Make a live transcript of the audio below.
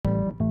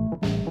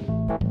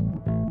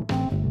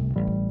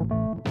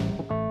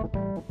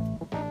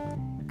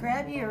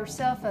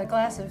yourself a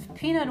glass of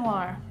Pinot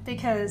Noir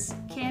because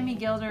Cami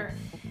Gildner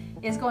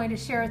is going to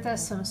share with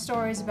us some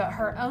stories about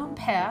her own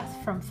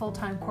path from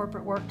full-time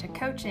corporate work to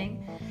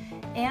coaching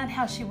and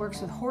how she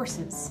works with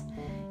horses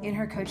in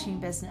her coaching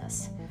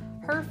business.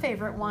 Her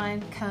favorite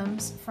wine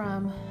comes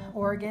from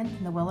Oregon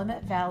in the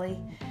Willamette Valley,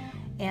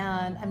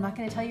 and I'm not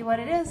going to tell you what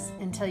it is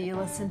until you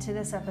listen to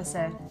this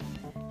episode.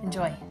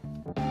 Enjoy.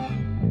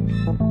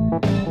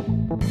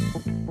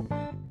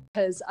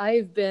 Because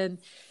I've been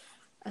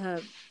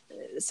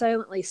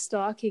silently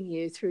stalking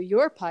you through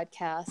your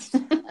podcast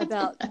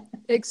about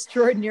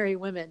extraordinary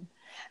women.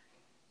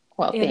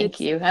 Well, thank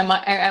you. I'm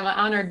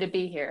honored to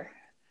be here.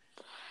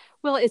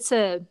 Well, it's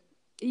a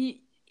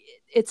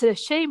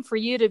shame for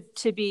you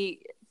to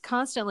be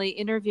constantly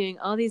interviewing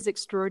all these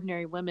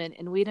extraordinary women,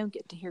 and we don't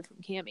get to hear from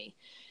Cami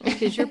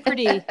because you're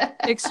pretty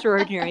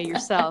extraordinary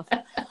yourself.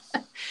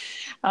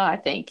 Oh,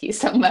 thank you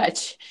so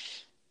much.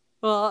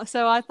 Well,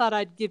 so I thought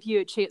I'd give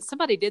you a chance.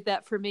 Somebody did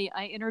that for me.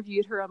 I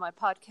interviewed her on my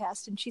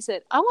podcast, and she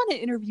said, I want to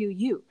interview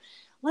you.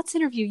 Let's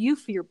interview you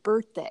for your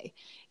birthday.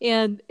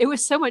 And it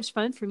was so much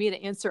fun for me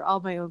to answer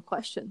all my own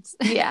questions.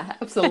 Yeah,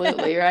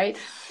 absolutely. Right.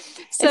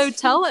 So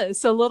tell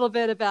us a little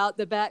bit about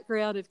the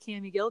background of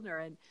Cami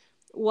Gildner and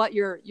what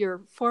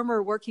your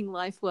former working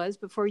life was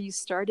before you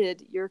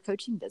started your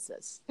coaching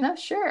business. No,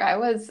 sure. I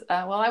was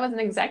an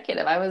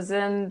executive. I was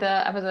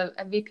a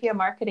VP of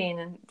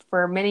marketing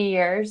for many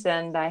years,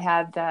 and I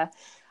had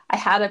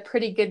a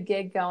pretty good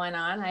gig going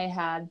on. I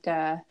had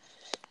a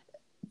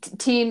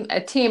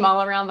team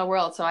all around the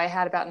world. So I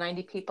had about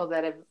 90 people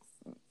that have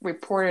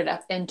reported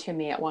up into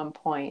me at one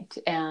point,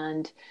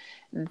 and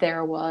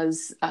there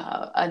was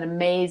an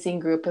amazing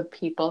group of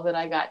people that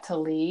I got to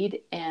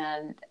lead,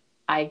 and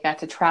I got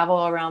to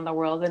travel around the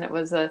world, and it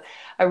was a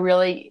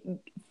really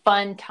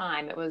fun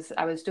time.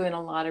 I was doing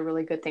a lot of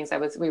really good things.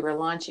 We were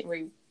launching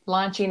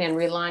and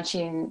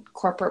relaunching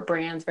corporate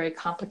brands, very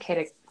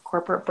complicated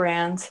corporate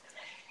brands.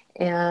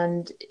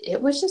 And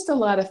it was just a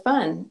lot of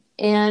fun.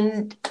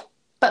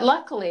 But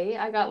luckily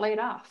I got laid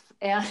off.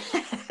 And so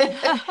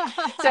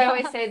I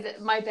always say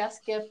that my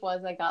best gift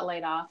was I got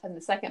laid off. And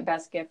the second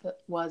best gift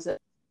was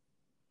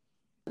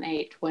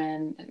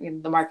when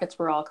the markets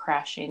were all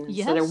crashing.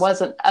 Yes. So there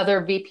wasn't other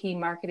VP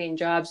marketing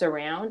jobs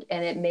around,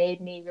 and it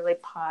made me really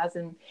pause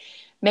and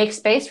make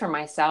space for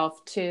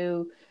myself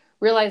to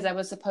realize I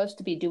was supposed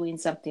to be doing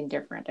something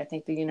different. I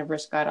think the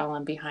universe got all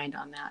in behind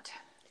on that.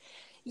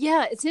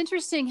 Yeah, it's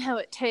interesting how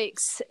it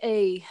takes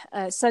a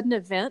sudden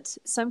event,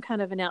 some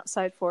kind of an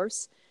outside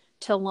force,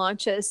 to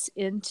launch us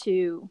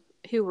into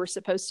who we're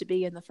supposed to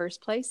be in the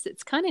first place.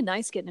 It's kind of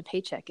nice getting a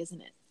paycheck,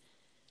 isn't it?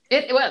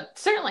 Well,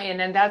 certainly. And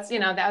then that's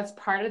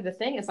part of the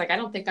thing. It's like, I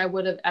don't think I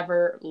would have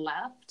ever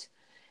left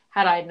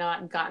had I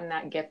not gotten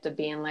that gift of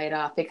being laid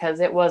off, because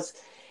it was,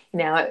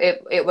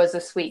 it was a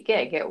sweet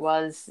gig. It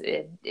was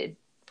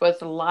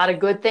a lot of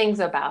good things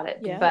about it,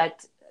 yeah.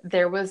 But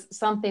there was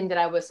something that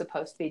I was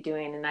supposed to be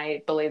doing. And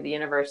I believe the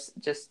universe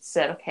just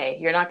said, okay,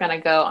 you're not going to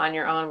go on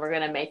your own. We're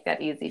going to make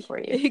that easy for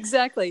you.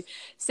 Exactly.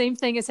 Same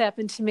thing has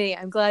happened to me.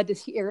 I'm glad to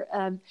hear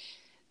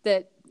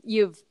that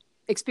you've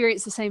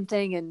experienced the same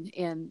thing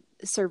and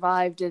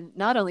survived, and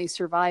not only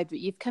survived, but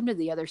you've come to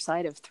the other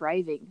side of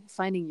thriving,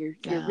 finding your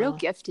real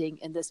gifting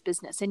in this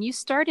business. And you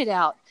started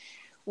out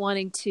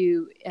wanting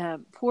to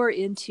pour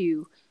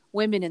into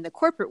women in the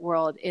corporate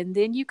world, and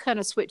then you kind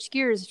of switched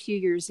gears a few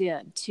years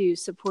in to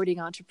supporting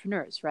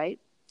entrepreneurs, right?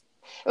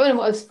 What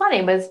was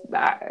funny was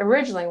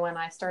originally when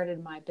I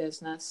started my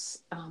business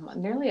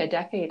nearly a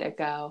decade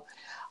ago,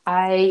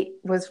 I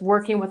was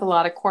working with a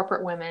lot of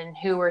corporate women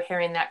who were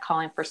hearing that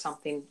calling for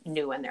something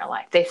new in their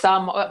life. They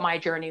saw what my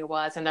journey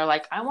was, and they're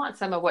like, I want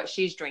some of what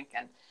she's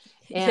drinking.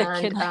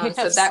 And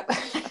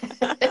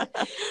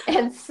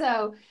and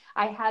so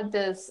I had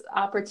this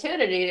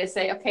opportunity to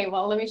say, okay,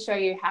 well, let me show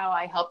you how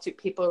I helped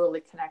people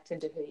really connect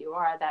into who you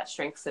are, that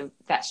strength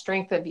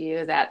of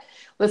you, that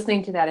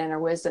listening to that inner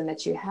wisdom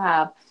that you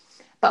have.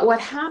 But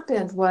what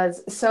happened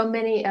was so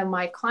many of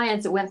my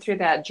clients went through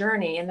that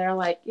journey, and they're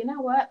like, you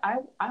know what,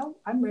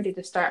 I'm ready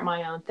to start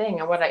my own thing.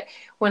 And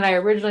when I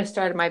originally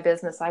started my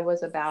business, I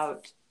was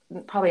about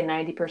probably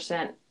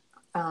 90%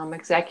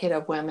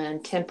 executive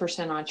women,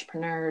 10%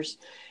 entrepreneurs.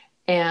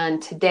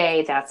 And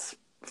today that's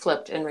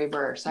flipped in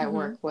reverse. I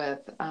work with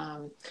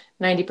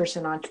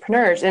 90%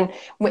 entrepreneurs. And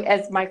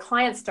as my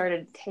clients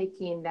started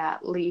taking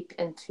that leap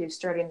into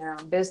starting their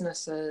own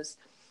businesses,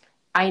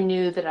 I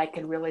knew that I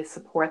could really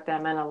support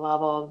them in a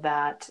level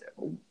that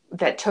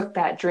took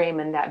that dream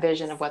and that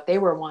vision of what they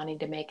were wanting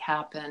to make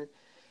happen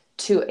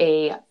to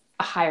a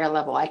higher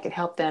level. I could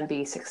help them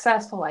be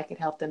successful. I could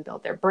help them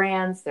build their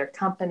brands, their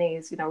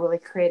companies, really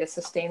create a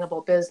sustainable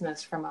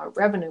business from a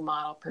revenue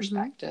model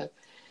perspective.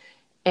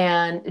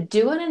 And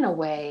do it in a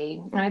way,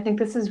 and I think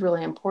this is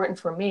really important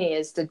for me,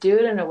 is to do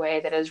it in a way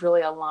that is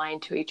really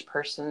aligned to each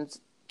person's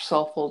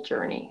soulful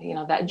journey,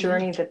 that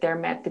journey that they're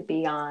meant to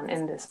be on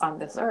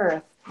this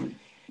earth.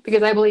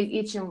 Because I believe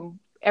each and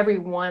every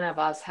one of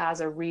us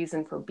has a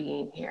reason for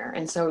being here.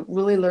 And so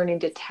really learning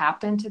to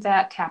tap into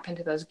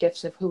those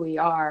gifts of who we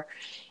are,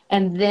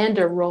 and then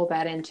to roll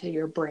that into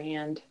your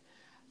brand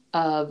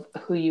of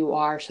who you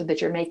are so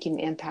that you're making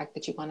the impact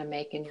that you want to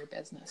make in your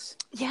business.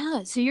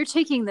 Yeah. So you're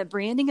taking the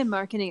branding and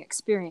marketing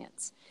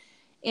experience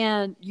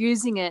and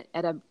using it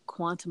at a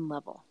quantum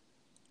level.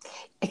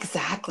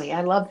 Exactly.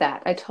 I love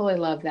that. I totally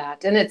love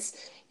that. And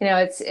it's,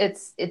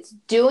 it's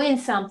doing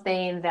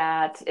something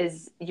that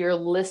is, you're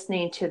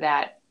listening to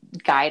that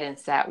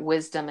guidance, that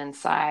wisdom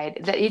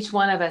inside, that each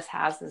one of us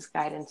has this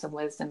guidance and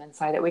wisdom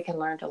inside that we can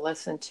learn to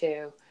listen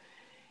to.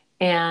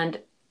 And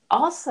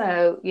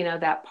also,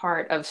 that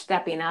part of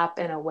stepping up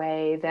in a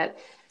way that,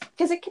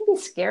 because it can be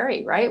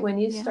scary, right? When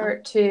you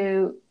start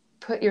to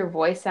put your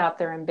voice out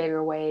there in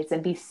bigger ways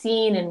and be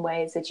seen in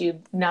ways that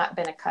you've not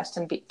been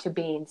accustomed to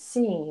being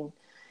seen,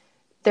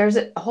 there's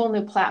a whole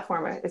new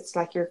platform. It's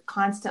like you're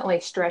constantly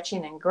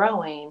stretching and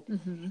growing.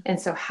 Mm-hmm. And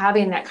so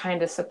having that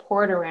kind of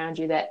support around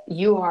you, that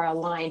you are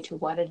aligned to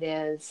what it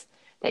is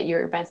that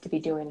you're meant to be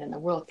doing in the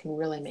world, can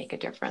really make a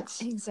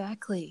difference.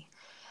 Exactly.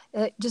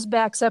 It just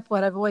backs up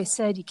what I've always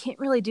said. You can't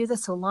really do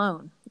this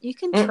alone. You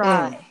can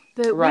try,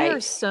 but we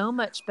are so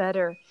much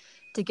better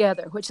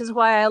together, which is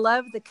why I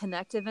love the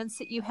Connect events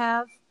that you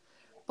have.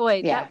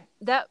 Boy,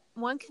 that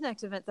one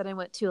Connect event that I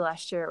went to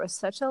last year, it was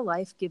such a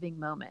life-giving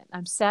moment.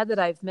 I'm sad that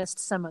I've missed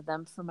some of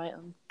them for my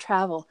own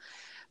travel,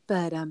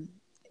 but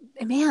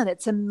man,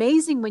 it's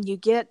amazing when you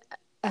get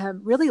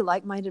really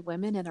like-minded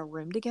women in a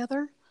room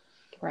together.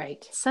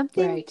 Right.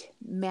 Something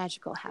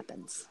magical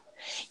happens.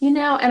 And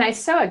I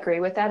so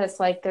agree with that. It's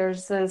like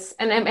there's this,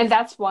 and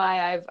that's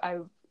why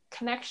I've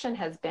Connection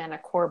has been a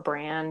core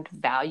brand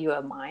value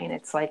of mine.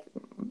 It's like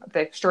the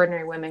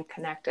Extraordinary Women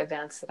Connect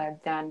events that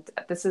I've done.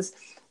 This is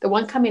the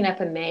one coming up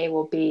in May,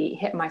 will be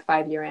hit my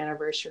 5-year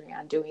anniversary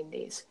on doing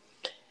these.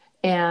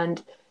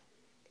 And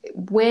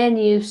when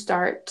you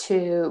start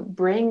to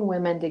bring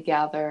women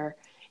together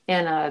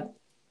in a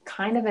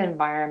kind of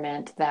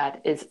environment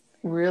that is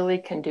really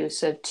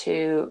conducive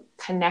to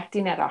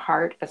connecting at a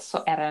heart,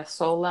 at a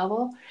soul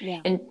level,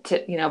 and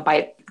to,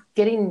 by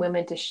getting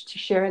women to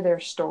share their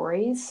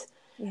stories,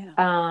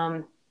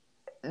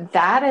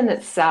 that in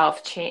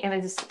itself change.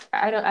 And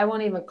I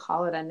won't even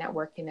call it a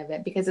networking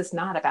event, because it's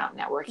not about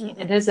networking.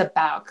 Mm-hmm. It is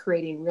about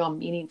creating real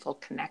meaningful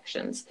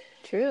connections.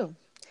 True.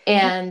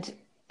 And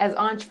as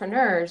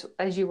entrepreneurs,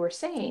 as you were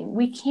saying,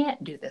 we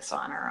can't do this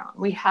on our own.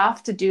 We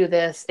have to do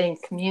this in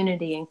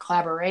community and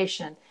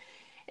collaboration.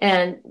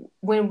 And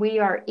when we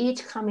are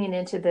each coming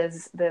into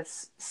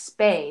this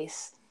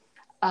space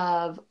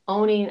of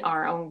owning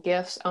our own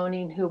gifts,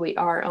 owning who we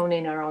are,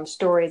 owning our own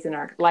stories and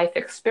our life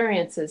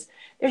experiences,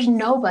 there's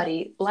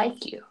nobody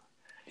like you.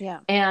 Yeah.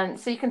 And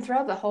so you can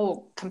throw the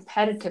whole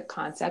competitive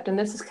concept, and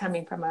this is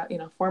coming from a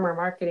former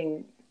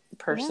marketing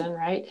person,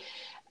 right?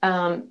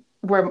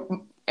 Where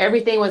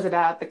everything was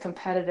about the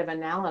competitive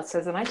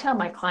analysis. And I tell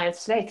my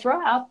clients today,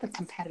 throw out the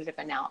competitive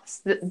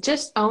analysis.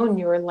 Just own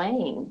your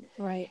lane.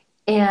 Right.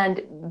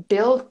 And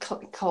build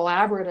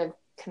collaborative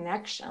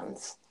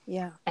connections.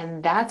 Yeah.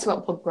 And that's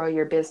what will grow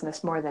your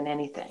business more than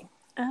anything.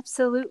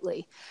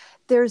 Absolutely.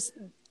 There's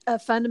a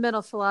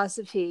fundamental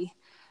philosophy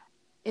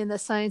in the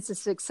science of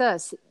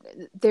success.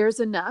 There's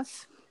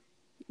enough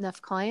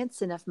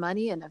clients, enough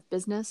money, enough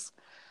business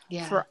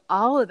for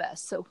all of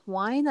us. So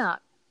why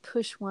not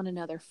push one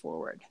another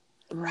forward?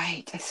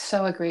 Right. I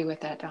so agree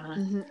with that, Donna.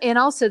 Mm-hmm. And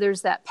also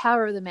there's that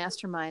power of the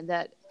mastermind,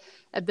 that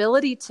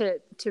ability to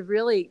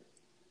really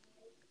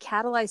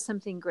catalyze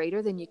something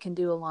greater than you can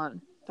do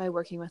alone by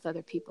working with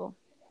other people.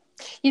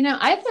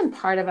 I've been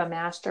part of a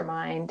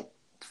mastermind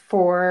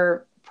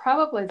for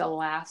probably the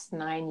last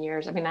 9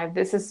 years. I mean,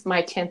 this is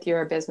my 10th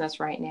year of business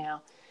right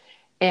now.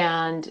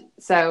 And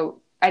so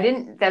I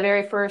didn't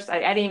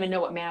even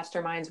know what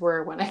masterminds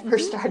were when I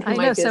first started my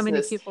business. I know so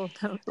many people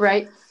don't.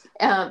 Right.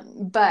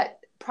 But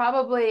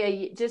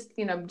probably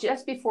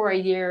just before a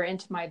year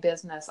into my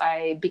business,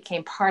 I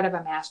became part of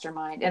a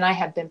mastermind, and I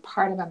have been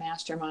part of a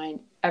mastermind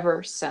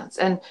ever since.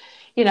 And,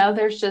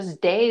 there's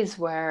just days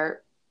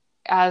where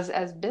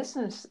as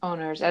business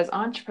owners, as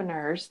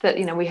entrepreneurs, that,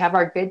 we have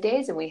our good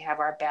days and we have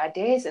our bad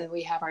days, and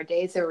we have our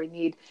days where we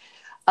need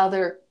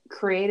other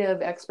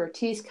creative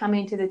expertise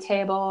coming to the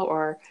table,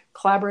 or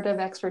collaborative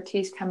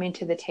expertise coming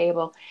to the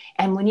table.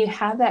 And when you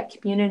have that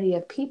community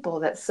of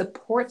people that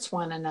supports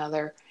one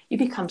another, you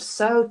become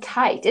so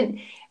tight. And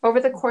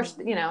over the course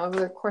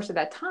of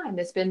that time,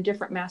 there's been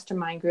different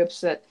mastermind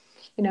groups that,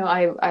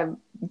 I've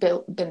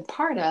been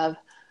part of.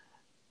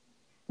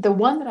 The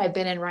one that I've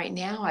been in right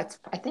now, I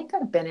think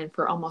I've been in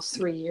for almost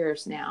 3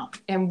 years now.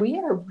 And we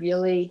are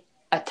really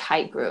a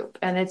tight group,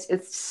 and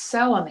it's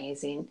so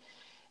amazing.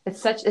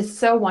 It's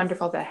so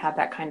wonderful to have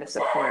that kind of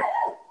support.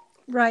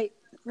 Right.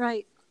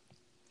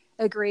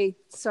 Agree.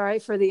 Sorry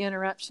for the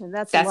interruption.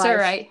 That's all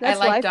right. That's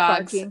I like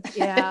dogs. Barking.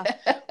 Yeah.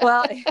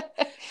 Well,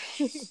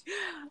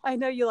 I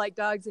know you like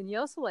dogs, and you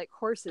also like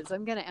horses.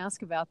 I'm going to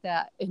ask about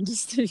that in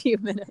just a few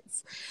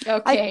minutes.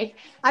 Okay.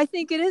 I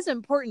think it is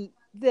important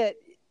that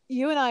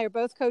you and I are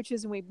both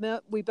coaches, and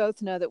we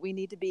both know that we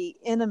need to be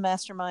in a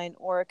mastermind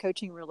or a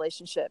coaching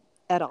relationship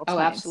at all times. Oh,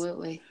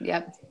 absolutely.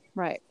 Yep.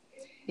 Right.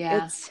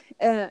 Yeah.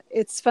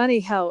 It's funny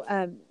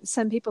how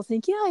some people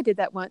think, I did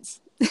that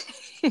once.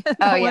 Oh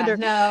I yeah, wonder,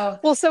 no.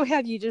 well, so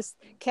have you just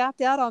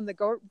capped out on the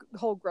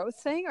whole growth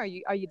thing? Are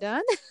you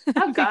done?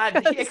 Oh God,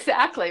 Because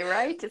exactly,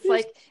 right? It's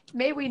like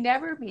may we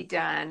never be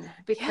done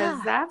because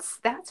yeah,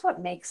 that's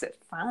what makes it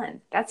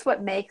fun. That's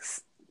what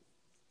makes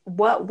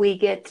what we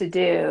get to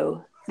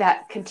do,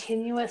 that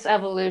continuous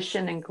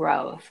evolution and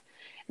growth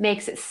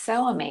makes it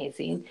so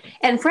amazing.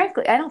 And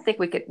frankly, I don't think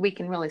we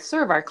can really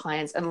serve our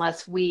clients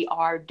unless we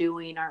are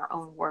doing our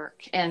own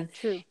work and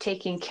true.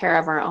 taking care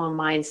of our own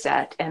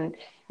mindset and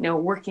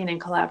working in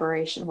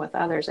collaboration with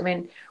others. I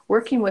mean,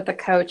 working with a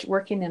coach,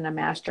 working in a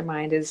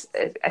mastermind is,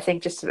 I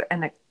think, just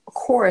a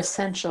core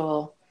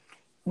essential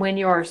when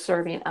you're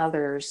serving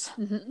others,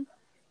 Hmm.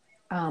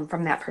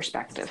 from that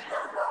perspective.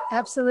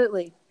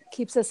 Absolutely.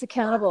 Keeps us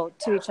accountable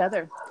to each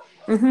other.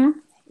 Mm-hmm.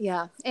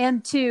 Yeah.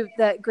 And to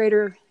that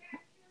greater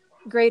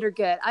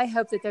good. I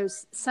hope that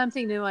there's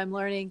something new I'm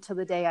learning till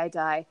the day I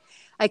die.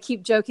 I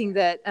keep joking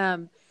that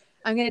I'm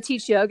going to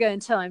teach yoga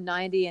until I'm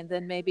 90, and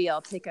then maybe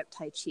I'll take up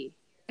Tai Chi.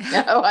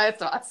 Oh,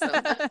 that's awesome.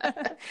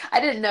 I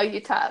didn't know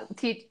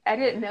I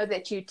didn't know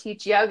that you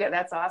teach yoga.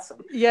 That's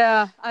awesome.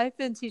 Yeah, I've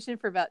been teaching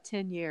for about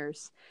 10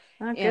 years,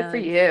 Oh, good for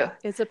and you.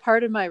 it's a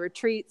part of my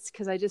retreats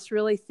because I just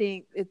really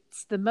think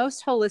it's the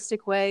most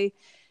holistic way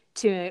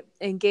to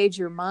engage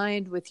your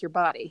mind with your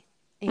body.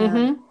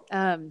 And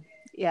Mm-hmm.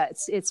 yeah,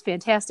 it's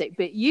fantastic.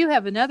 But you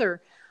have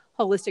another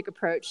holistic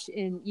approach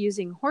in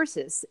using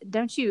horses.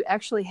 Don't you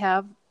actually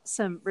have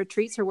some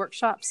retreats or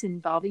workshops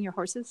involving your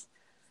horses?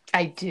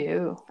 I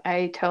do.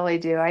 I totally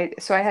do. I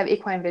have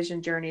Equine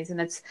Vision Journeys,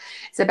 and it's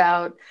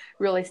about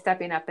really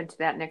stepping up into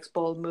that next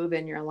bold move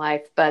in your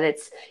life. But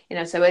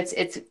so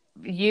it's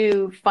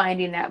you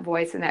finding that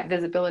voice and that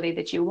visibility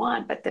that you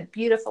want. But the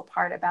beautiful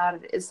part about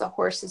it is the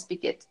horses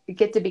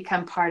get to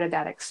become part of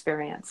that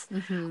experience,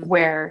 Mm-hmm.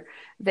 where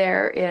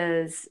there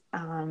is,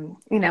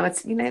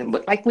 it's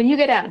like when you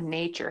get out in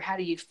nature, how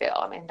do you feel?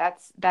 I mean,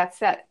 that's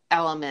that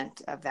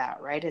element of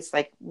that, right? It's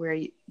like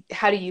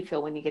how do you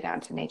feel when you get out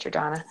into nature,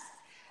 Donna?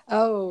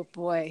 Oh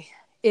boy,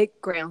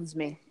 it grounds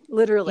me.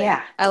 Literally.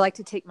 Yeah. I like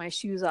to take my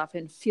shoes off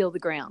and feel the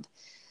ground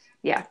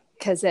Yeah.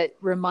 because it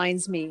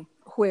reminds me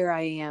where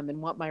I am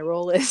and what my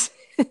role is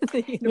in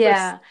the universe.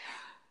 Yeah.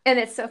 And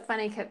it's so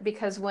funny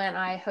because when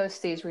I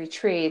host these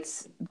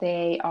retreats,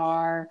 they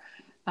are,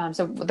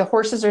 so the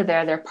horses are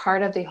there. They're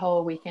part of the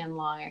whole weekend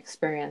long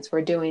experience.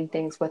 We're doing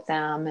things with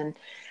them,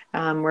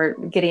 and we're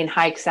getting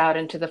hikes out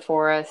into the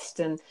forest.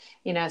 And,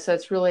 so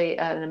it's really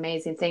an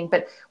amazing thing.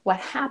 But what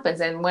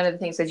happens, and one of the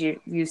things that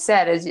you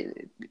said is,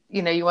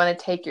 you want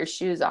to take your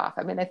shoes off.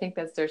 I mean, I think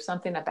there's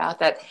something about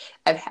that.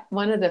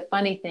 One of the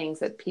funny things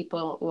that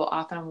people will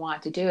often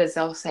want to do is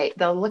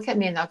they'll look at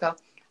me and they'll go,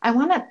 I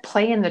want to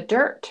play in the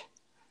dirt.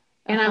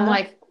 And I'm Uh-huh.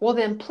 like, well,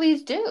 then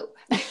please do.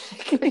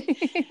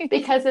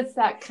 Because it's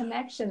that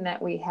connection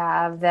that we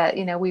have that,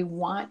 we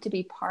want to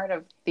be part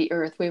of the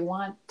earth. We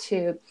want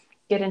to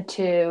get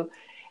into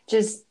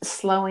just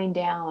slowing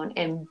down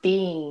and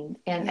being.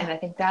 And Yeah. I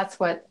think that's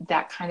what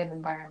that kind of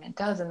environment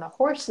does. And the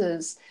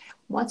horses,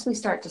 once we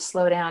start to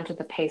slow down to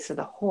the pace of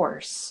the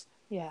horse,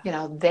 Yeah.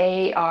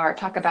 they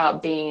talk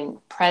about being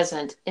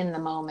present in the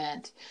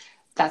moment.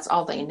 That's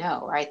all they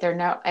know, right? They're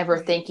not ever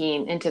Right.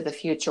 thinking into the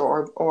future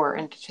or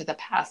into the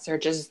past. They're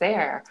just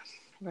there.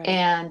 Right.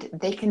 And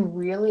they can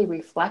really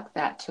reflect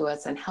that to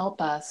us and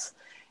help us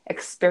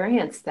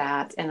experience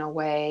that in a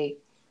way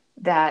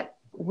that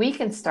we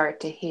can start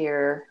to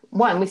hear.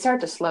 One, we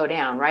start to slow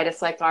down, right?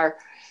 It's like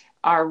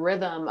our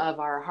rhythm of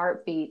our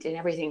heartbeat and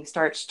everything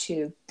starts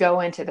to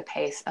go into the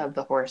pace of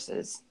the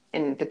horses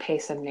and the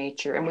pace of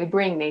nature. And we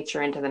bring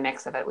nature into the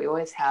mix of it. We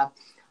always have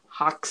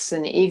hawks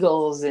and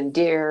eagles and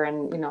deer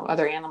and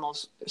other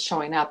animals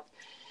showing up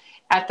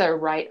at the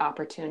right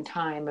opportune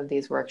time of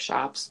these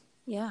workshops.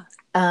 Yeah.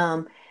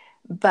 Um,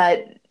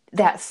 but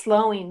that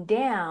slowing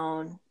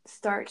down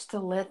starts to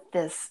let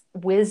this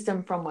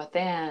wisdom from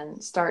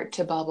within start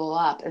to bubble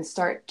up and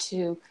start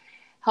to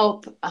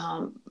help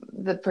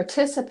the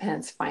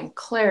participants find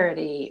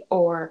clarity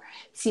or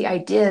see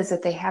ideas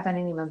that they haven't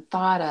even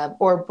thought of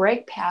or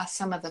break past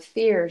some of the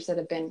fears that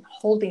have been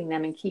holding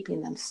them and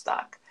keeping them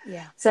stuck.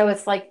 Yeah. So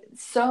it's like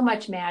so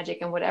much magic,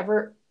 and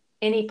whatever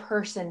any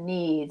person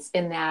needs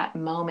in that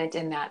moment,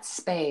 in that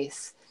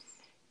space,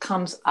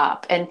 comes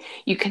up. And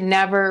you can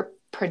never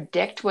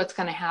predict what's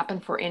going to happen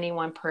for any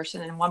one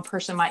person. And one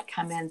person might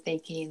come in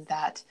thinking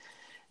that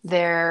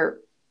they're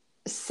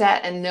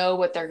set and know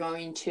what they're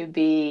going to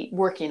be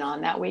working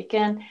on that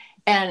weekend.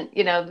 And,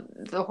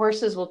 the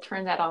horses will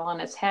turn that all on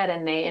its head,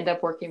 and they end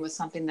up working with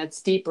something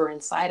that's deeper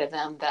inside of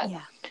them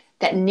Yeah.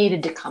 that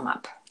needed to come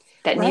up,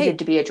 that Right. needed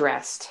to be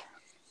addressed.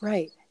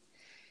 Right.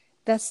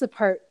 That's the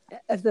part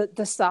of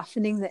the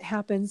softening that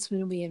happens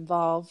when we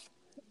involve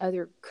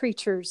other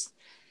creatures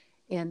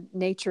and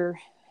nature.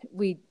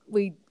 We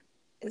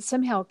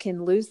somehow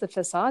can lose the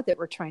facade that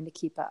we're trying to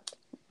keep up.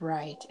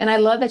 Right. And I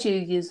love that you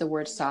use the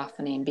word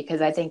softening,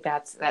 because I think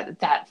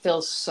that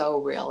feels so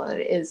real.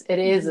 It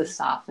is a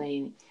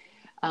softening.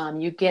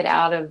 You get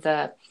out of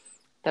the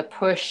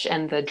push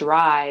and the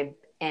drive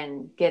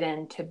and get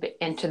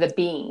into the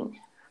being.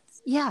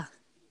 Yeah,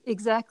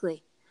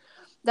 exactly.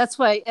 That's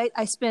why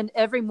I spend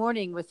every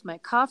morning with my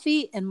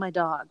coffee and my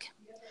dog.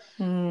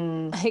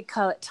 Mm. I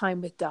call it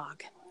time with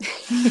dog.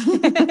 That's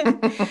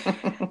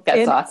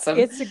And awesome.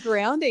 it's a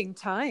grounding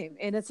time,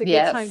 and it's a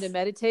good time to Yes.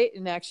 meditate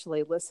and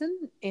actually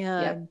listen.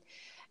 Yep.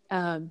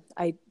 And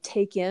I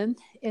take in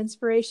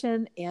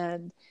inspiration,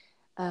 and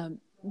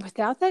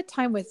without that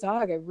time with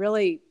dog, I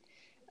really,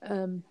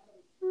 um,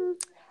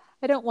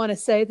 I don't want to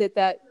say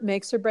that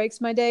makes or breaks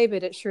my day,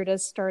 but it sure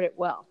does start it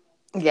well.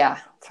 Yeah,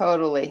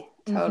 totally.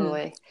 Mm-hmm.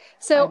 Totally. I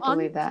So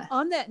believe that.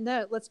 on that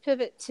note, let's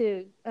pivot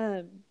to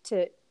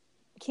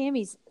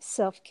Cammie's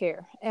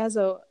self-care as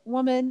a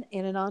woman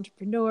and an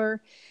entrepreneur.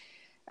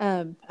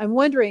 I'm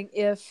wondering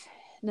if,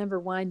 number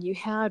one, you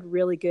had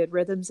really good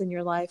rhythms in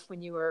your life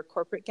when you were a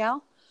corporate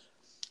gal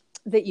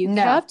that you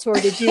No. kept, or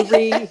did you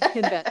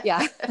reinvent?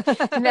 Yeah.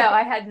 No,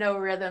 I had no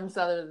rhythms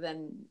other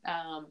than,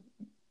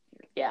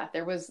 yeah,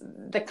 there was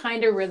the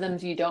kind of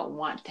rhythms you don't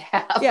want to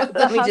have. Yeah,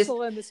 the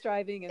hustle and the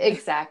striving.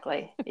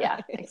 Exactly.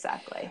 Yeah,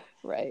 exactly.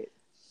 Right.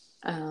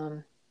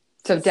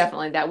 So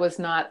definitely that was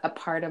not a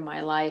part of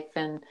my life.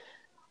 And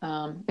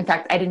in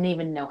fact, I didn't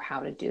even know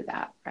how to do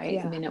that. Right.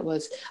 Yeah. I mean, it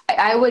was,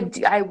 I would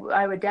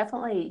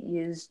definitely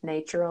use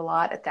nature a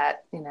lot at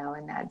that, in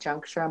that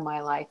juncture of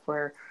my life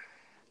where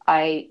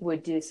I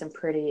would do some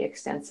pretty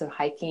extensive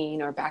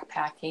hiking or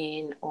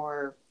backpacking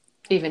or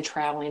even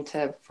traveling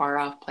to far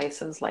off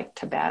places like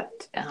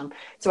Tibet.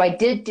 So I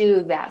did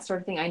do that sort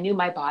of thing. I knew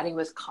my body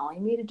was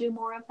calling me to do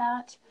more of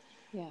that.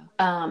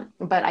 Yeah.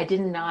 But I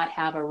did not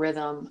have a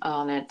rhythm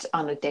on it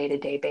on a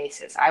day-to-day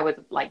basis. I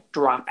would like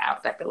drop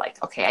out. I'd be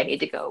like, okay, I need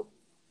to go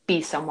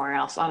be somewhere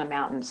else on a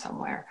mountain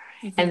somewhere.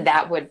 Mm-hmm. And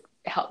that would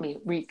help me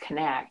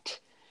reconnect.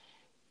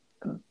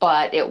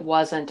 But it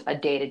wasn't a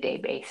day-to-day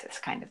basis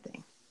kind of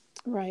thing.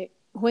 Right.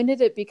 When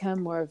did it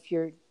become more of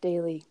your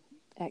daily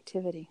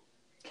activity?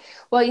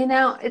 Well,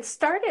 it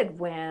started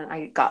when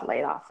I got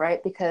laid off,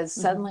 right? Because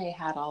suddenly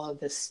I had all of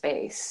this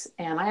space.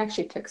 And I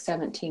actually took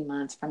 17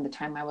 months from the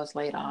time I was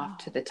laid off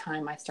to the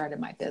time I started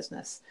my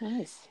business.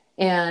 Nice.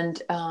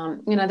 And,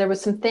 there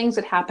was some things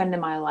that happened in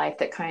my life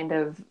that kind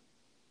of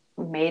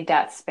made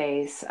that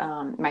space.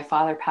 My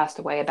father passed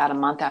away about a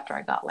month after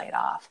I got laid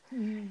off.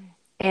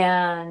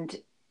 And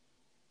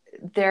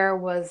there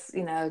was,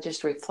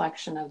 just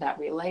reflection of that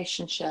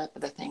relationship,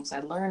 the things I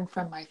learned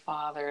from my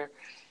father.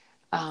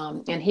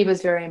 And he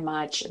was very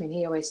much,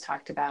 he always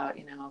talked about,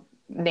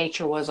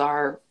 nature was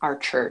our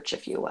church,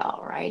 if you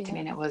will, right?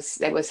 Yeah.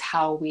 It was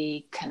how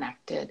we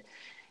connected.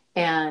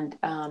 And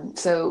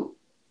so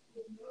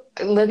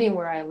living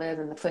where I live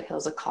in the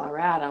foothills of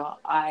Colorado,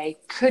 I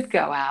could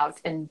go out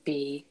and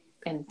be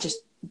in just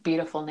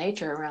beautiful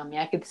nature around me.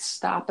 I could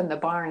stop in the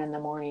barn in the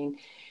morning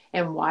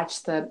and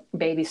watch the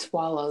baby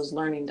swallows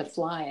learning to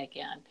fly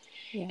again.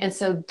 Yeah. And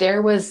so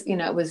there was,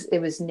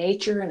 it was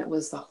nature and it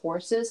was the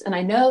horses. And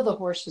I know the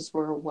horses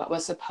were what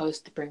was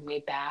supposed to bring me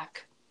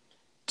back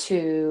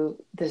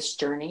to this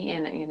journey.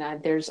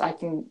 And, there's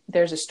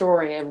a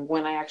story of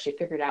when I actually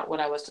figured out what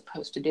I was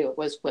supposed to do. It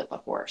was with a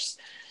horse.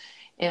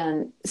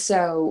 And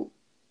so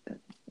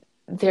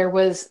there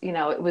was,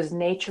 it was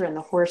nature and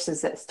the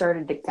horses that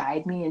started to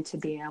guide me into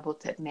being able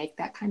to make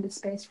that kind of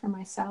space for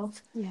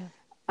myself.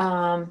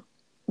 Yeah.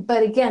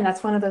 But again,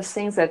 that's one of those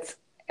things that's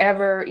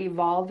ever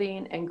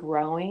evolving and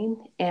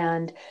growing.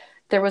 And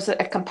there was a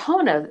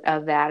component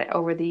of that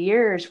over the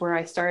years where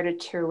I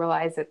started to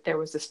realize that there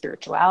was a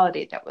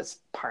spirituality that was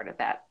part of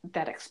that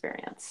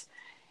experience.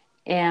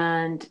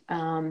 And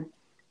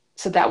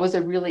so that was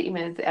a really,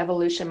 the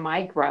evolution,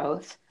 my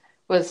growth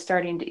was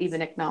starting to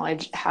even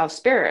acknowledge how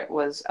spirit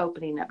was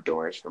opening up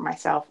doors for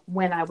myself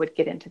when I would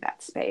get into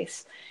that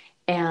space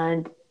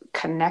and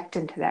connect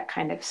into that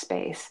kind of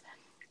space.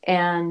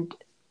 And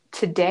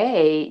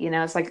today,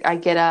 it's like I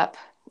get up,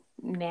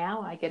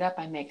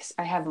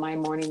 I have my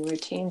morning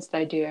routines that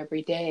I do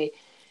every day.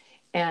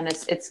 And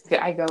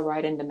I go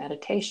right into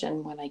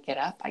meditation when I get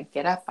up. I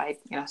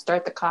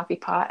start the coffee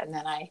pot, and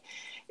then I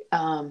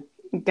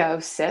go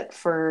sit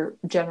for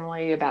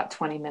generally about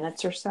 20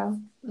 minutes or so.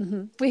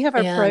 Mm-hmm. We have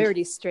our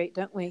priorities straight,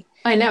 don't we?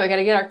 I know. We got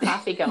to get our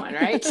coffee going,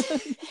 right?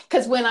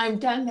 Because when I'm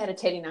done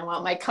meditating, I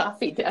want my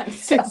coffee done.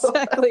 So.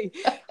 Exactly.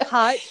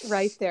 Hot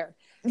right there.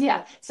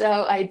 Yeah.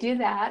 So I do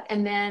that.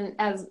 And then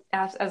as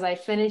I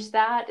finish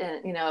that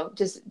and,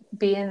 just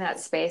be in that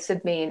space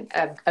of being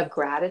of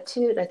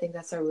gratitude, I think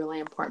that's a really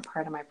important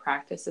part of my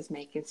practice is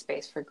making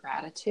space for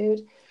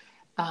gratitude,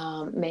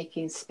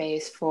 making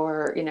space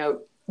for,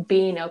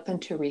 being open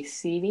to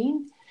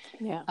receiving.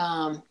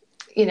 Yeah.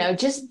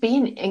 Just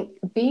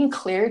being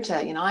clear to,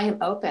 I am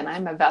open.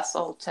 I'm a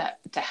vessel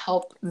to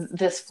help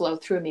this flow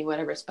through me,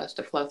 whatever is supposed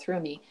to flow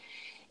through me.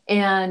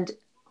 And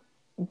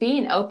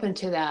being open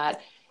to that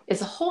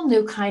is a whole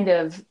new kind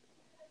of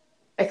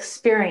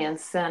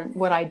experience than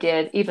what I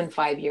did even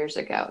 5 years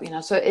ago,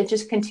 so it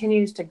just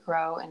continues to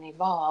grow and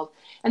evolve.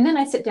 And then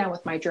I sit down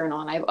with my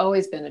journal, and I've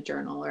always been a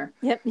journaler.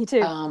 Yep, me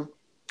too.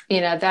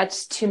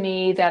 That's, to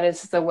me, that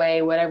is the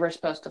way whatever's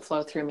supposed to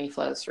flow through me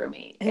flows through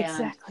me.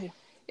 Exactly.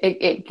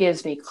 it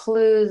gives me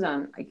clues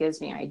it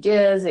gives me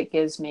ideas. It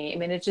gives me, I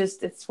mean,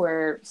 it's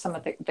where some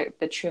of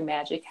the true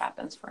magic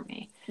happens for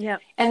me. Yeah.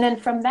 And then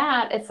from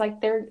that, it's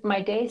like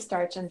my day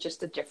starts in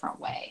just a different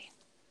way.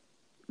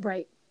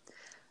 Right.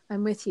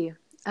 I'm with you.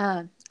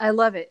 I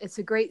love it. It's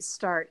a great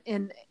start.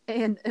 And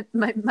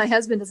my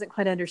husband doesn't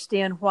quite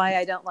understand why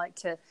I don't like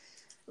to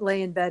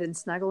lay in bed and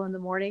snuggle in the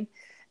morning.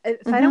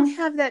 If I don't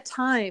have that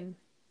time,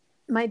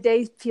 my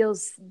day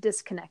feels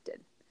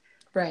disconnected.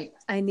 Right.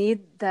 I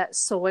need that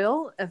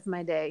soil of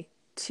my day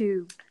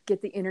to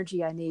get the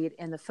energy I need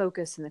and the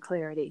focus and the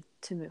clarity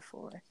to move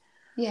forward.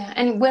 Yeah.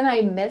 And when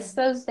I miss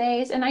those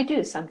days, and I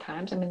do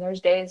sometimes, I mean, there's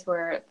days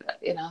where,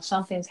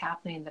 something's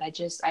happening that I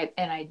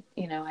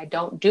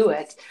don't do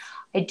it.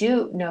 I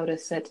do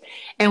notice it.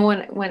 And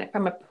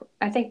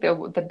I think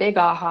the big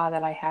aha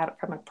that I had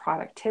from a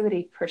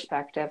productivity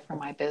perspective for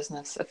my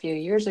business a few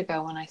years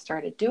ago when I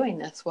started doing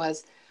this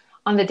was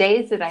on the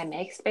days that I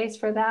make space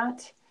for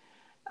that.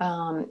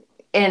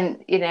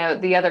 And,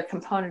 the other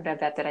component of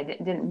that I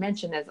didn't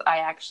mention is I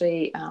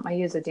actually, I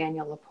use a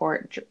Daniel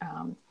Laporte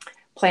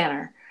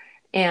planner.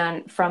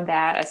 And from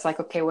that, it's like,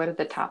 okay, what are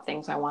the top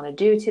things I want to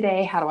do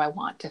today? How do I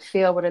want to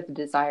feel? What are the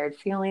desired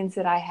feelings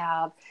that I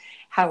have?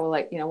 How will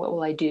what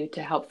will I do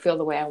to help feel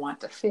the way I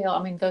want to feel?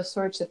 I mean, those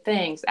sorts of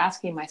things,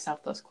 asking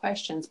myself those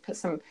questions, put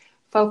some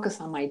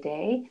focus on my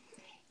day.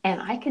 And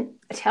I can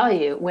tell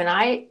you, when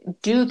I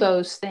do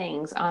those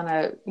things on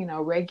a,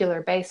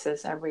 regular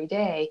basis every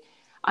day,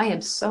 I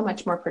am so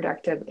much more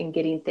productive in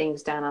getting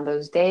things done on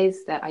those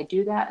days that I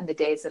do that. And the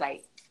days that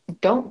I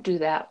don't do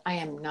that, I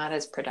am not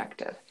as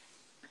productive.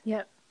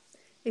 Yeah,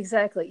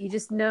 exactly. You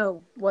just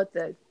know what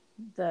the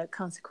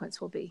consequence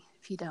will be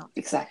if you don't.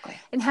 Exactly.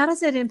 And how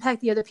does that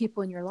impact the other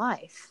people in your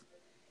life?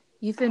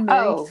 You've been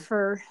married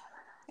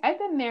I've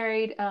been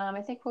married.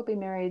 I think we'll be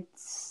married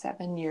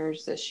 7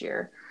 years this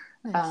year.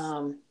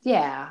 Nice.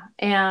 Yeah.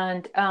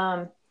 And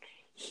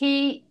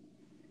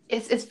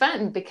it's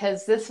fun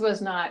because this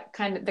was not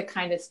the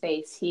kind of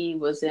space he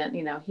was in.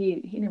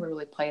 He never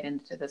really played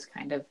into this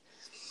kind of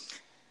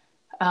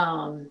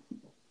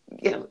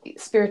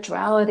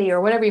spirituality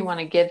or whatever you want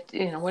to give,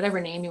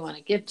 whatever name you want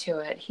to give to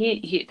it.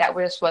 He that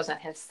just wasn't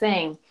his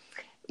thing.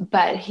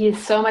 But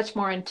he's so much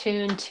more in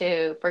tune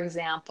to, for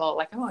example,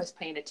 like I'm always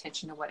paying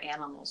attention to what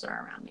animals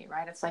are around me,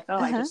 right? It's like,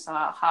 I just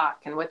saw a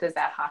hawk, and what does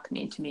that hawk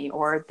mean to me?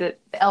 Or the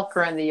elk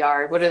are in the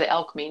yard. What do the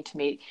elk mean to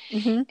me?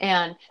 Mm-hmm.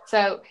 And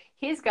so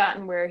he's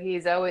gotten where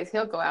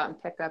he'll go out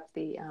and pick up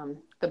the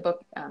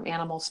book,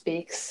 Animal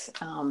Speaks.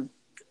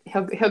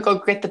 He'll go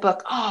get the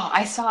book. Oh,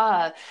 I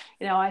saw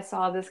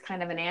this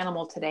kind of an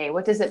animal today.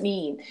 What does it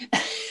mean?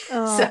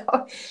 Oh.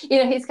 So,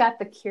 he's got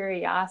the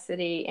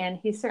curiosity, and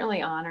he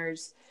certainly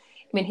honors.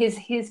 I mean,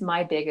 he's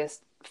my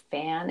biggest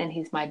fan, and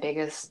he's my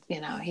biggest.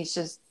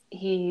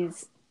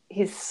 He's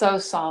so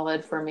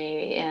solid for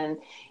me, and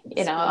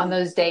on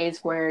those days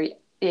where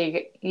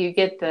you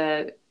get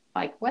the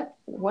like, what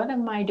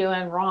am I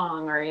doing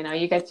wrong, or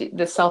you get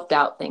the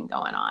self-doubt thing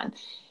going on.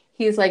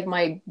 He's like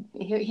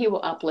he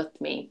will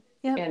uplift me.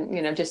 Yep.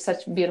 And just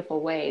such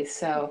beautiful ways.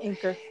 So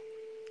anchor.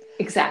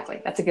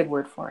 Exactly. That's a good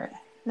word for it.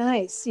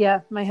 Nice. Yeah.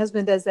 My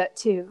husband does that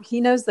too.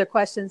 He knows the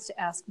questions to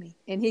ask me,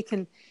 and he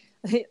can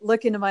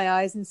look into my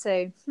eyes and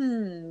say,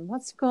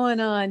 what's going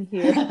on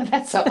here?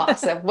 That's so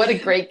awesome. What a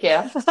great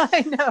gift.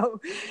 I know.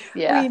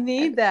 Yeah. We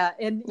need that.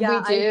 And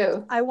yeah, we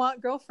do. I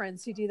want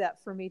girlfriends who do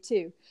that for me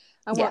too.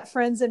 I want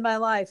friends in my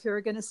life who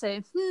are going to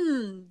say,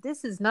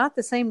 this is not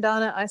the same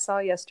Donna I saw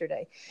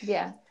yesterday.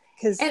 Yeah.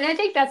 And I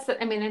think I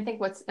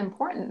think what's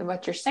important,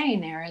 what you're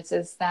saying there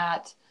is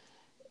that,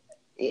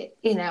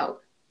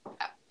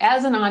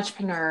 as an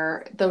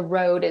entrepreneur, the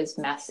road is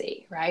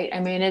messy, right? I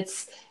mean,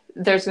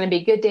 there's going to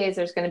be good days.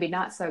 There's going to be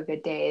not so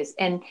good days.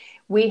 And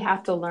we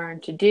have to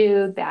learn to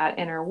do that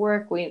inner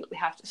work. We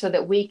have to, so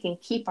that we can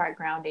keep our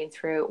grounding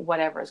through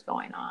whatever's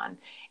going on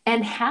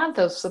and have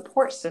those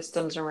support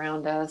systems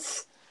around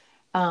us.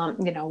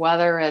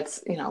 Whether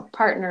it's,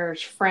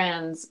 partners,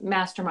 friends,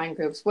 mastermind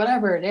groups,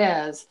 whatever it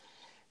is,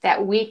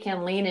 that we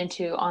can lean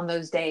into on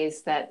those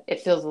days that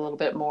it feels a little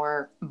bit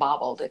more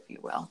bobbled, if you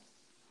will.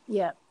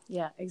 Yeah,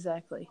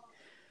 exactly.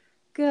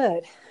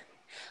 Good.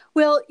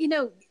 Well,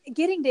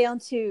 getting down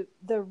to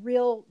the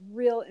real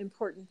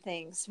important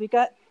things, we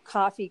got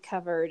coffee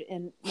covered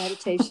and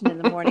meditation in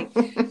the morning.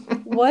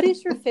 What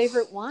is your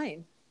favorite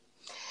wine?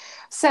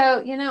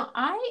 So,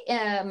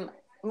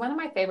 one of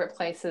my favorite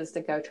places to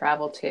go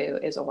travel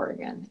to is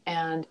Oregon.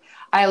 And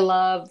I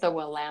love the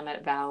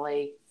Willamette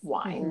Valley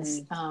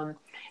wines. Mm-hmm.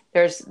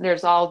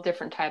 There's all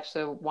different types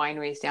of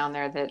wineries down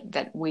there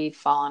that we've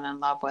fallen in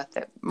love with.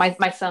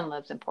 My son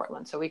lives in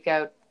Portland, so we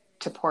go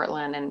to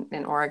Portland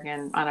and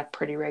Oregon on a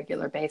pretty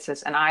regular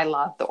basis. And I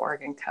love the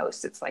Oregon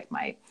coast. It's like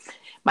my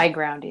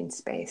grounding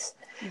space.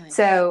 Nice.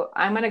 So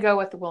I'm going to go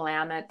with the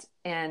Willamette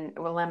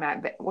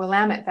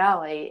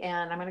Valley,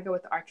 and I'm going to go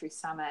with the Archery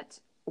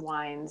Summit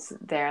wines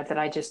there that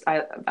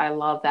I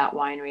love that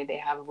winery. They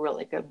have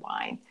really good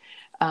wine.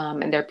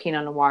 And their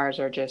Pinot Noirs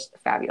are just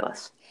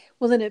fabulous.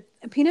 Well, then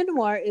a Pinot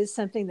Noir is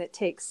something that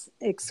takes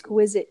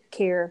exquisite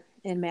care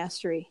and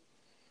mastery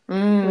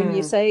When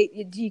you say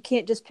you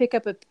can't just pick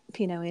up a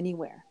Pinot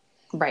anywhere.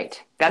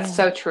 Right. That's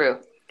so true.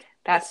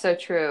 That's so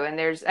true. And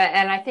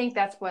and I think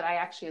that's what I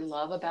actually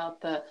love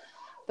about the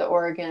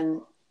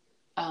Oregon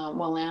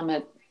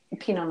Willamette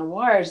Pinot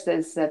Noirs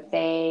is that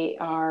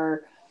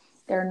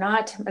they're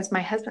not, as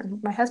my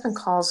husband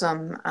calls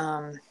them,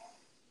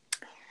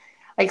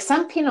 like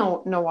some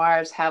Pinot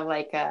Noirs have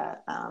like a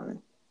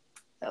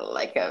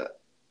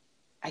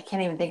I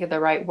can't even think of the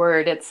right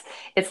word. It's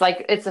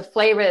like, it's a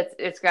flavor.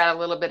 It's got a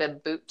little bit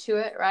of boot to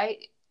it.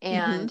 Right.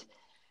 And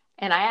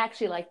I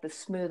actually like the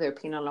smoother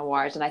Pinot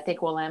Noirs. And I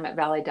think Willamette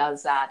Valley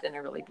does that in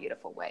a really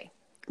beautiful way.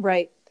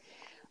 Right.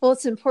 Well,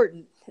 it's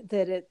important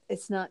that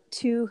it's not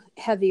too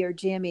heavy or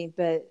jammy,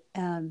 but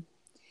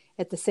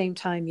at the same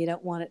time, you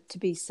don't want it to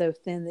be so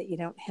thin that you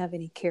don't have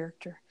any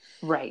character.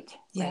 Right.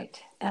 Yeah,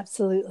 right.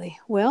 Absolutely.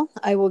 Well,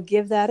 I will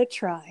give that a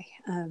try.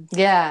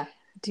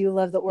 Do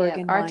love the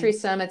Oregon Archery wine.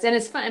 Summits. And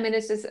it's fun. I mean,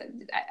 it's just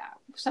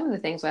some of the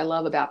things I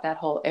love about that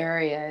whole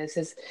area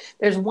is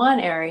there's one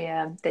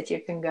area that you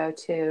can go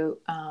to.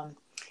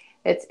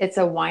 It's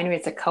a winery.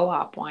 It's a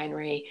co-op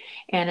winery,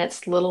 and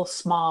it's little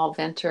small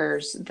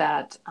vintners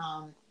that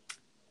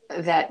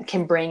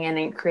can bring in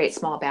and create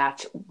small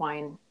batch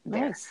wine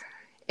there. Nice.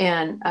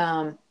 And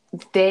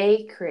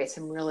they create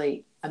some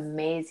really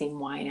amazing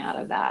wine out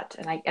of that.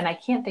 And I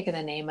can't think of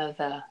the name of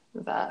the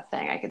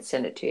thing. I could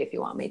send it to you if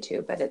you want me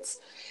to, but it's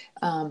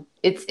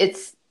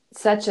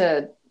such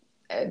it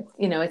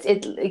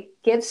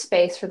gives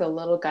space for the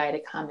little guy to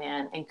come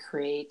in and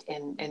create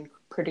and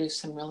produce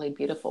some really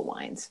beautiful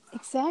wines.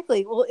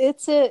 Exactly. Well,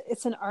 it's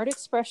an art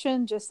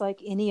expression, just like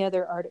any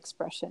other art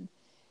expression.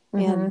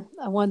 And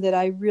one that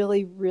I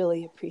really,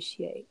 really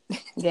appreciate.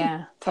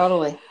 Yeah,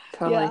 totally.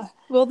 Yeah.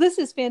 Well, this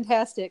is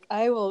fantastic.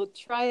 I will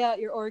try out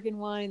your Oregon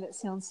wine. That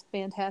sounds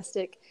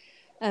fantastic.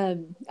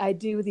 I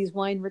do these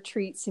wine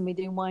retreats and we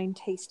do wine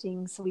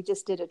tastings. We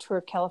just did a tour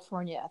of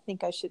California. I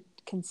think I should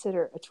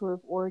consider a tour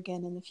of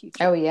Oregon in the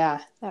future. Oh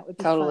yeah, that would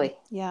be totally fun.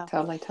 Yeah,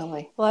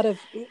 totally. A lot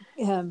of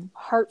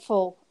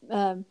heartful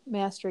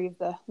mastery of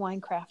the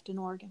wine craft in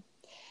Oregon.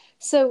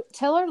 So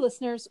tell our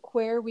listeners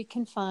where we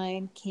can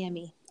find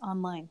Cami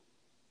online.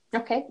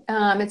 Okay.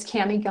 It's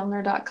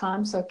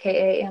CamiGuildner.com. So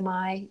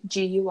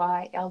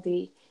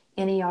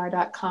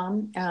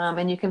KAMIGUILDNER.com.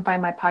 And you can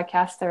find my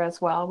podcast there as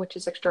well, which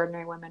is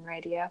Extraordinary Women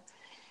Radio.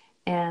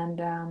 And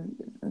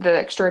the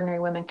Extraordinary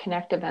Women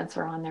Connect events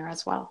are on there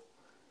as well.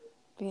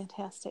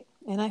 Fantastic.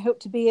 And I hope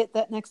to be at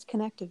that next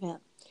Connect event.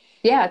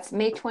 Yeah, it's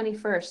May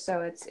 21st.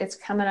 So it's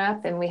coming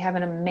up, and we have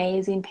an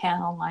amazing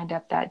panel lined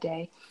up that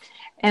day.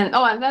 And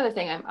another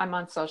thing, I'm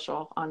on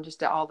social, on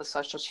just all the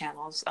social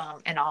channels,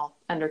 and all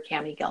under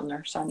Cami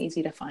Guildner, so I'm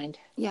easy to find.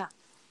 Yeah,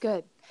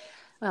 good.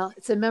 Well,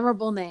 it's a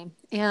memorable name,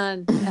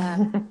 and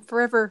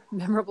forever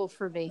memorable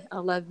for me. I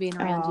love being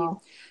around you.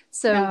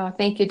 So,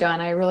 thank you,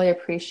 Dawn. I really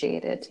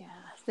appreciate it. Yeah,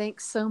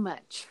 thanks so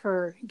much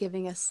for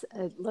giving us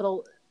a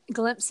little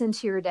glimpse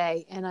into your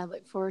day, and I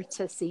look forward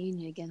to seeing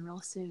you again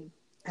real soon.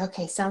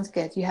 Okay, sounds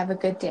good. You have a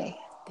good day.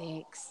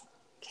 Thanks.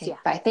 Okay,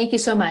 bye. Thank you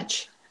so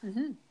much.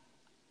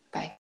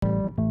 Bye.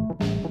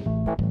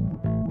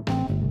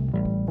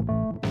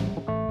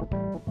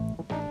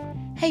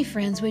 Hey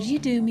friends, would you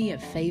do me a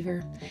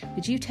favor?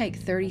 Would you take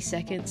 30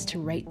 seconds to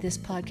rate this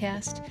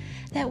podcast?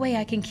 That way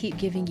I can keep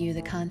giving you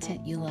the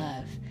content you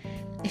love.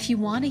 If you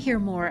want to hear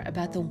more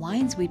about the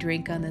wines we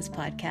drink on this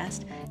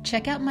podcast,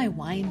 check out my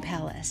wine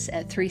palace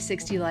at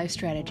 360 Life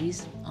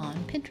Strategies on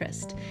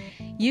Pinterest.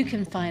 You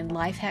can find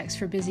life hacks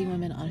for busy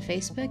women on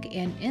Facebook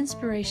and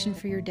inspiration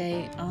for your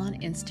day on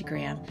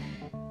Instagram.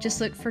 Just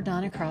look for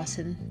Donna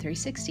Crossan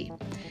 360.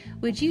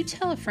 Would you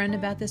tell a friend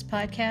about this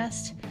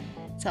podcast?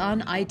 It's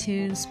on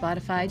iTunes,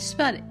 Spotify, just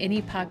about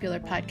any popular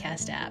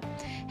podcast app.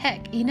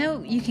 Heck,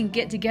 you can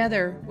get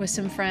together with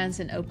some friends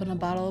and open a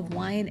bottle of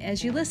wine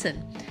as you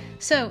listen.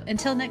 So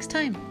until next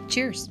time,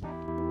 cheers.